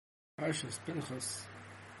Parshas Pinchas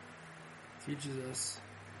teaches us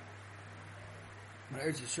about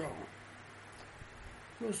Eretz Yisrael.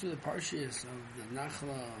 Goes through the parshas of the Nachla,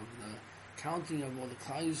 of the counting of all the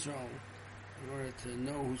Klal Yisrael, in order to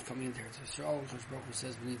know who's coming into Eretz Yisrael. Kosh Baruch Hu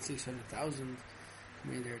says we need 600,000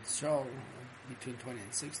 coming into Eretz Yisrael, between 20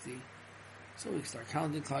 and 60. So we start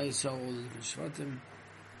counting Klal Yisrael, all the different Shvatim.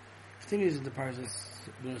 Continues in the parshas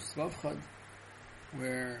Slavchad,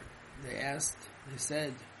 where they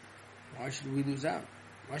said, why should we lose out?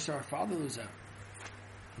 Why should our father lose out?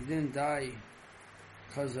 He didn't die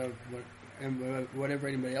because of whatever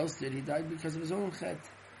anybody else did. He died because of his own chet.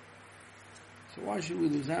 So why should we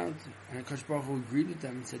lose out? And Kosh Baruch Hu agreed with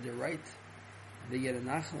them and said they're right. They get a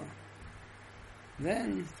nachla.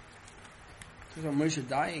 Then, because of Moshe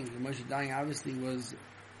dying obviously was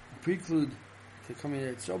a preclude to coming to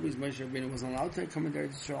Eretz Yisrael, because Moshe Rabbeinu wasn't allowed to come into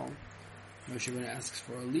Eretz Yisrael. Moshe Rabbeinu asks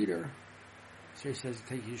for a leader. So he says,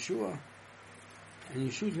 take Yeshua. And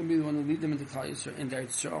Yeshua's going to be the one to lead them into Klal Yisrael, into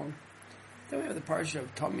Eretz Yisrael. Then we have the parsha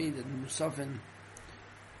of Tamid and Musafin.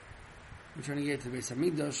 We're trying to get to the Beis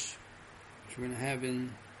Hamikdash, which we're going to have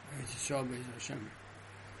in Eretz Yisrael, Beis Hashem,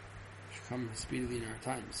 which will come speedily in our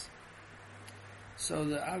times. So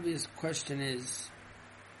the obvious question is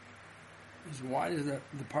why does the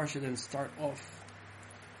parsha then start off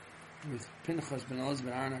with Pinchas ben Elazar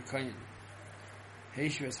ben Aaron HaKohen?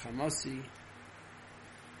 Heishves Chamasi,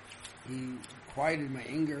 he quieted my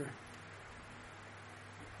anger,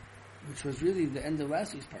 which was really the end of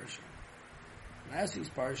last week's parsha.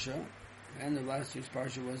 The end of last week's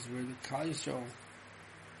parsha was where the Klal Yisrael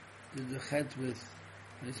did the chet with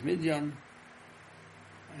Midian,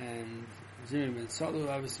 and Zimri ben Salu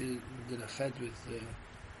obviously did a chet with the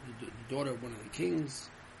daughter of one of the kings,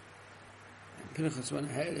 and Pinchas went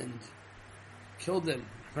ahead and killed them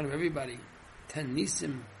in front of everybody. 10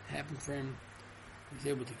 nisim happened for him. He was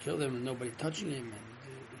able to kill them and nobody touching him,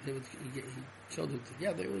 and he killed them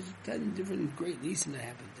together. It was 10 different great nisim that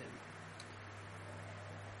happened to him.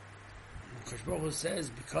 And Kosh Baruch Hu says,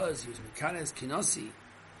 because he was Mekanes Kinasi,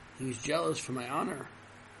 he was jealous for my honor.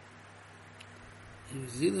 He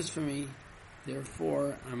was zealous for me,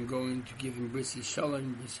 therefore I'm going to give him Bris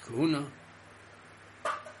Yishalom, Bris Kahuna.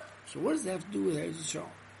 So what does that have to do with Eretz Yisrael?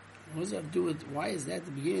 What does that have to do with, why is that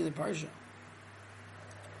the beginning of the parsha?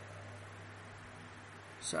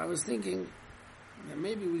 So I was thinking that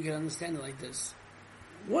maybe we could understand it like this.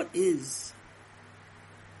 What is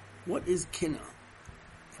kina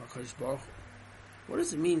for Kosh Baruch Hu? What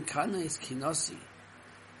does it mean, kana is kinasi?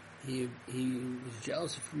 He was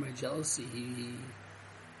jealous for my jealousy. He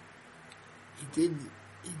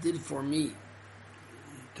did for me. He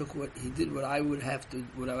took what I would have to do.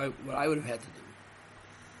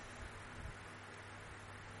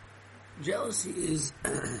 Jealousy is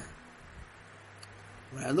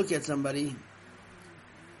when I look at somebody,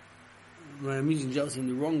 when I'm using jealousy in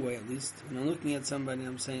the wrong way at least, when I'm looking at somebody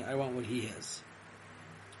I'm saying, I want what he has.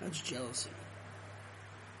 That's jealousy.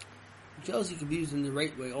 Jealousy can be used in the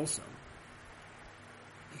right way also.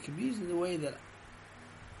 It can be used in the way that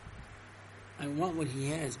I want what he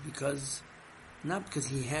has not because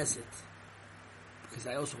he has it, because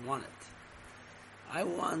I also want it. I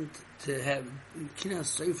want to have Kina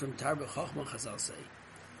Seifrim Tarba Chachma Chazal say.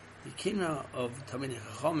 The Kina of Tamid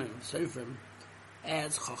Chachamim, Seifrim,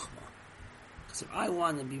 adds Chachma. Because if I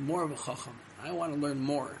want to be more of a Chacham, I want to learn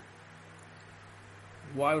more.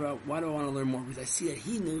 Why do I want to learn more? Because I see that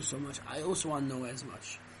he knows so much, I also want to know as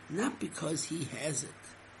much. Not because he has it.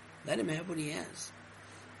 Let him have what he has.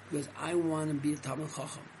 Because I want to be a Talmid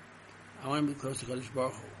Chacham. I want to be close to Kodesh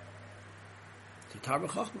Baruch Hu. So Tarba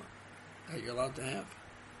Chachma that you're allowed to have.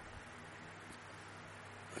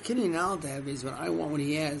 A kid you're not allowed to have is when I want what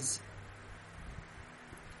he has.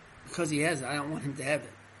 Because he has it, I don't want him to have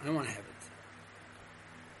it. I want to have it.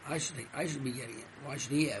 I should be getting it. Why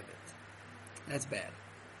should he have it? That's bad.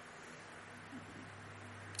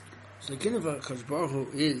 So the kin of Kosh Baruch Hu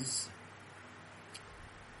is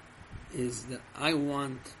that I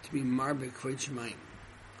want to be Marbek Kvod Shemayim.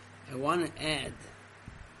 I want to add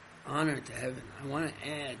honor to heaven. I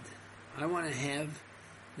want to have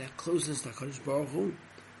that closeness to HaKadosh Baruch Hu,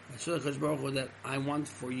 HaKadosh Baruch Hu that I want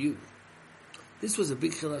for you. This was a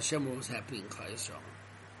big Chil Hashem what was happening in Klal Yisrael.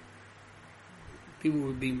 People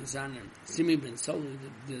were being Mazaner. Simi ben Solu,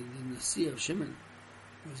 the Nasi of Shimon,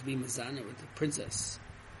 was being Mazaner with the princess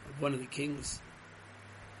of one of the kings.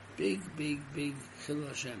 Big Chil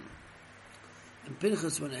Hashem. And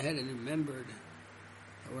Pinchas went ahead and remembered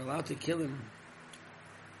that we're allowed to kill him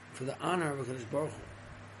for the honor of HaKadosh Baruch Hu.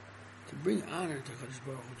 To bring honor to HaKadosh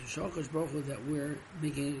Baruch Hu. To show HaKadosh Baruch Hu that we're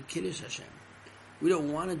making a Kiddush Hashem. We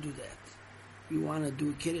don't want to do that. we want to do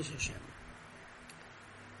a Kiddush Hashem.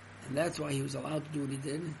 And that's why he was allowed to do what he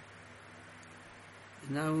did.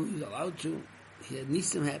 And now he's allowed to. He had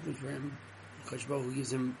Nisim happen for him. Kodesh Baruch Hu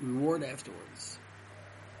gives him reward afterwards.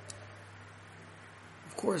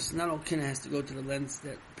 Of course, not all kinna has to go to the lengths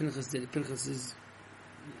that Pinchas did. Pinchas is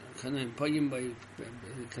Kanaim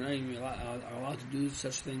are allowed to do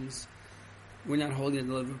such things. We're not holding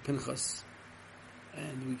the level of Pinchas,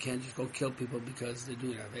 and we can't just go kill people because they're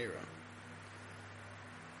doing Avera.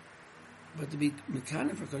 But to be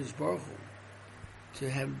Mekana for Kodesh Baruch Hu, to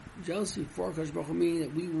have jealousy for Kodesh Baruch Hu, meaning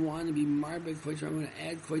that we want to be Marbek Kvod Shemayim, we want to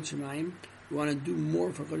add Kvod Shemayim, we want to do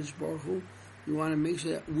more for Kodesh Baruch Hu, we want to make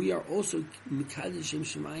sure that we are also Mekadesh Shem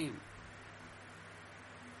Shemayim,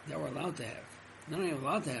 that we're allowed to have. Not only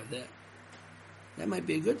allowed to have that, that might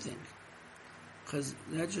be a good thing. Because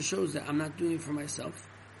that just shows that I'm not doing it for myself.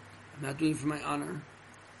 I'm not doing it for my honor.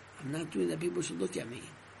 I'm not doing that people should look at me.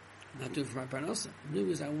 I'm not doing it for my parnasa. I'm doing it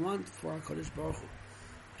because I want for our Kodesh Baruch Hu.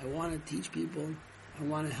 I want to teach people. I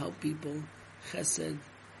want to help people. Chesed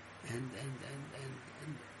and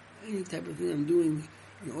any type of thing I'm doing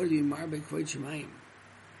in order to be Marbek Kvod Shemayim.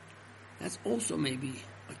 That's also maybe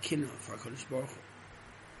a kinna for our Kodesh Baruch Hu.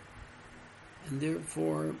 And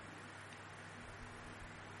therefore,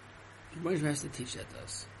 the Moshe has to teach that to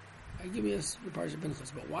us. I give you the Parsha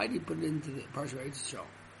Pinchas, but why did he put it into the Parsha Eretz Yisrael?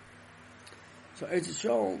 So Eretz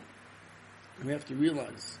Yisrael, we have to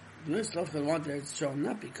realize, the Moshe Tzlachka wanted Eretz Yisrael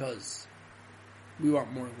not because we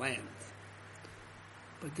want more land,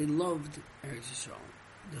 but they loved Eretz Yisrael.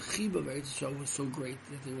 The chib of Eretz Yisrael was so great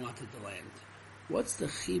that they wanted the land. What's the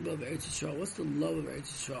chib of Eretz Yisrael? What's the love of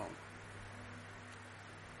Eretz Yisrael?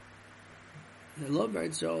 The love of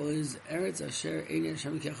Eretz Yisrael is Eretz Asher Ein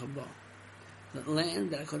Hashem Kecha Ba. The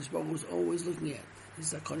land that HaKadosh Baruch Hu is always looking at.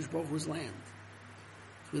 This is HaKadosh Baruch Hu's land.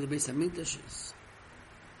 It's where the Beis HaMikdash is.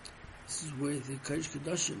 This is where the Kodesh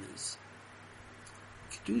Kedoshim is.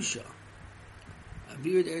 Kedusha.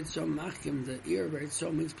 Avir Eretz Yisrael Machkim, the ear of Eretz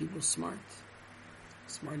Yisrael makes people smart.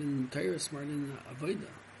 Smart in Torah, smart in Avodah.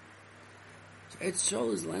 So Eretz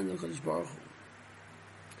Yisrael is the land of HaKadosh Baruch Hu.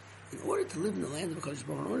 In order to live in the land of HaKadosh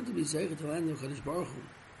Baruch Hu, in order to be Zeichet to the land of HaKadosh Baruch Hu,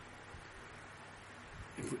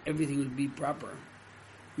 if everything would be proper,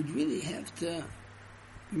 we'd really have to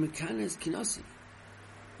be Mekanes Kinasi.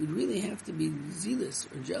 We'd really have to be zealous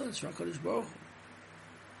or jealous for HaKadosh Baruch Hu.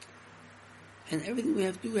 And everything we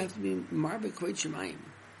have to do, we have to be Marbek Kvod Shemayim.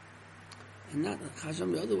 And not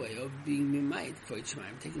Chasham the other way, of being Mimayit Kvod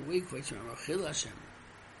Shemayim, taking away Kvod Shemayim, or Chil Hashem.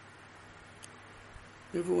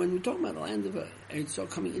 Therefore, when we talk about the land of Eretz Yisrael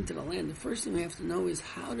coming into the land, the first thing we have to know is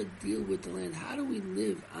how to deal with the land. How do we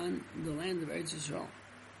live on the land of Eretz Yisrael?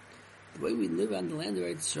 The way we live on the land of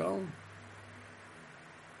Eretz Yisrael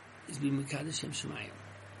is being Mekadesh Shem Shemayim.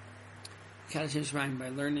 Mekadesh Shem Shemayim by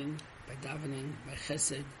learning, by davening, by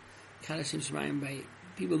chesed. Mekadesh Shem Shemayim by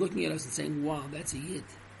people looking at us and saying, wow, that's a Yid.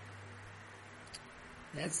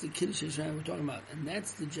 That's the Kiddush Hashem we're talking about. And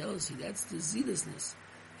that's the jealousy, that's the zealousness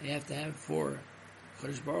they have to have for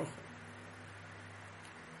Kodesh Baruch Hu.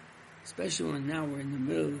 Especially when now we're in the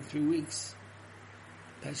middle of the 3 weeks.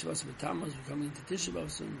 Peshavos B'Tammuz, we're coming into Tisha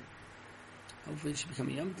B'Av soon. Hopefully it should become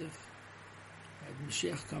a Yom Tov. We have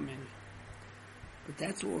Mashiach coming. But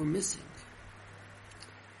that's what we're missing.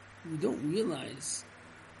 We don't realize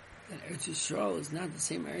that Eretz Yisrael is not the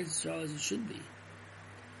same Eretz Yisrael as it should be.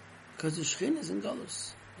 Because the Shekhinah is in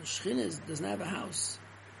Golus. The Shekhinah doesn't have a house.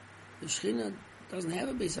 The Shekhinah doesn't have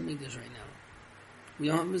a Beis HaMikdash right now. We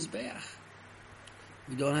don't have Mizbeach.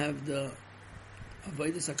 We don't have the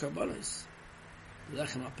Avodas HaKarbanos, the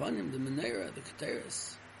Lechem HaPanim, the Menorah, the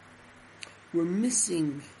Keteris. We're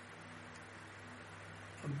missing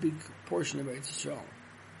a big portion of Eretz Yisrael.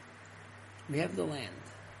 We have the land.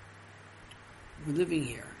 We're living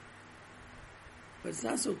here. But it's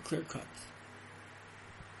not so clear-cut.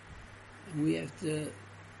 And we have to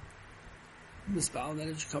mispal that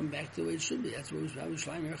it should come back to the way it should be. That's what we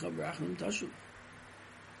Shleim Yerchav B'Rachmim Tashuv.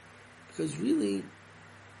 Because really,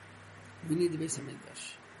 we need the Beis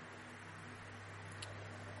HaMikdash.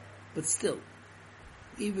 But still,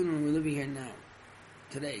 even when we're living here now,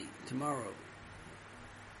 today, tomorrow,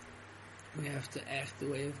 we have to act the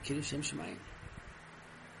way of Kiddush Shem Shemayim.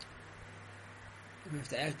 We have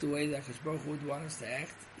to act the way that HaKadosh Baruch Hu would want us to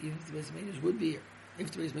act, even if the Beis HaMikdash would be here.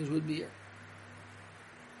 If the Beis HaMikdash would be here.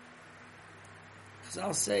 Because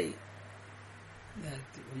I'll say that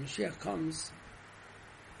when Mashiach comes,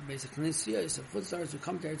 the Beis HaKnesiyos of Chutz La'aretz will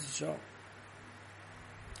come to Eretz Yisrael.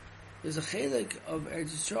 There's a chelik of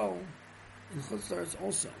Eretz Yisrael in Chutz La'aretz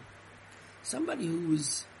also. Somebody who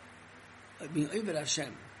is being Oved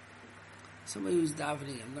Hashem, somebody who's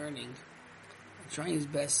davening and learning, and trying his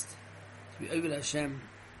best to be Oved Hashem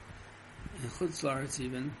in Chutz La'aretz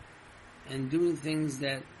even, and doing things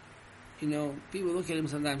that, people look at him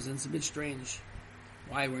sometimes and it's a bit strange.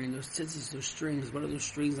 Why? Wearing those tzitzis, those strings. What are those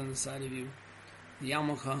strings on the side of you? The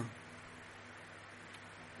yarmulke.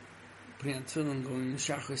 Putting on tefillin, going to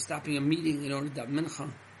shachar, stopping a meeting in order to daven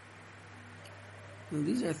mincha.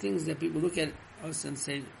 These are things that people look at us and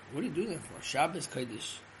say, what do you do that for? Shabbos,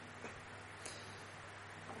 Kodesh.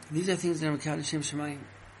 These are things that are Mekadosh Shem Shemayim.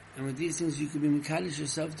 And with these things, you can be Mekadosh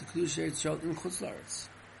yourself to Kedush Eretz Yisrael in Chutz La'aretz.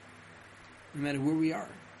 No matter where we are.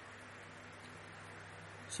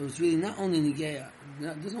 So it's really not only Negeya,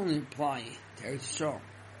 it doesn't only apply to Eretz Yisrael.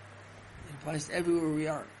 It applies to everywhere we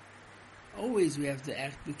are. Always we have to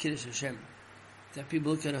act with Kiddush Hashem. That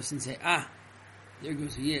people look at us and say, there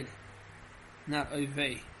goes a Yid. Not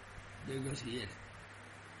Oivei. There goes a Yid.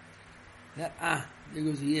 That there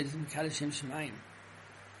goes a Yid is Mekadosh Shem Shemayim.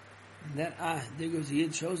 And that there goes a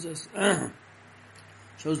Yid shows us,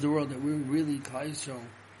 shows the world that we're really Klal Yisrael,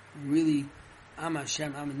 really Am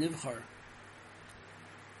Hashem, Am Nivchar.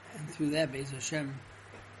 And through that, Be'ez Hashem,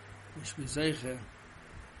 we should be Zeicher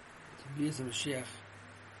to be as a Mashiach,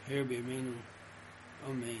 here be Amen,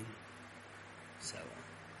 Amen, Salah.